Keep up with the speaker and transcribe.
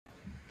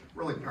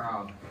really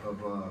proud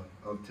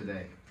of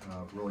today.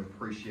 Really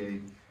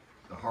appreciate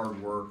the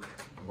hard work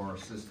of our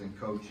assistant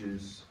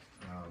coaches,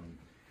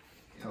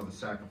 you know, the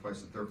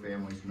sacrifice that their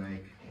families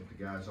make with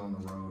the guys on the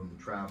road and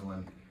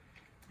traveling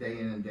day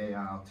in and day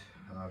out.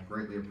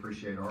 Greatly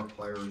appreciate our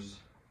players.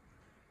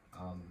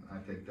 I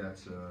think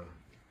that's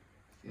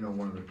you know,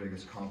 one of the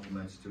biggest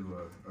compliments to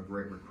a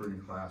great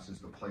recruiting class is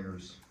the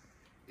players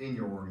in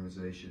your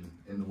organization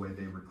and the way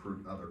they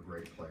recruit other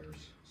great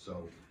players.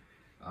 So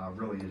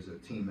really is a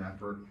team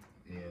effort,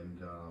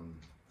 and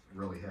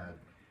really had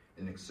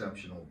an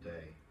exceptional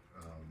day.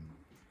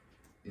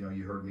 You know,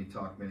 you heard me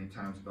talk many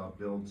times about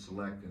build,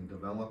 select, and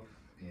develop,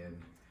 and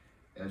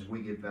as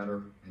we get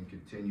better and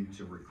continue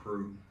to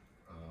recruit,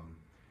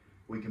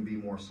 we can be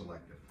more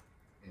selective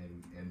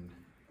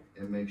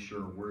and make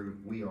sure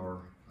we are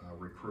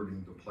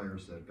recruiting the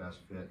players that best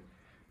fit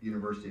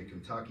University of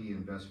Kentucky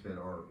and best fit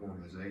our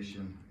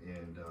organization.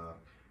 And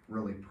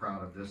really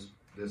proud of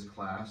this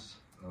class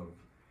of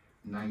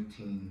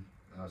 19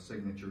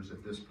 signatures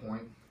at this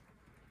point,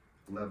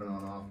 11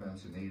 on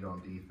offense and 8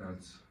 on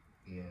defense.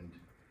 And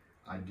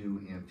I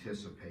do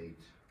anticipate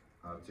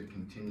to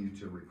continue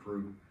to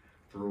recruit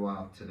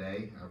throughout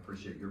today. I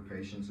appreciate your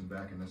patience in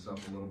backing this up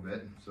a little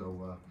bit.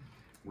 So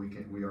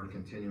we are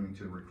continuing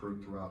to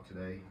recruit throughout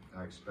today.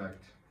 I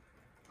expect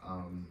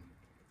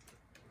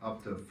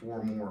up to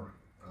 4 more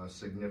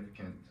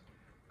significant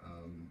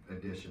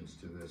additions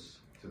to this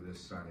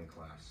signing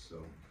class.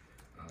 So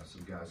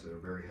some guys that are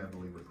very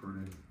heavily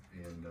recruited,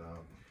 and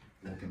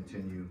we'll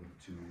continue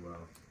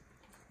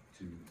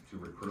to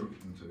recruit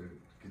and to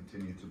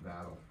continue to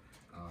battle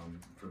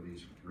for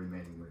these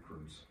remaining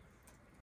recruits.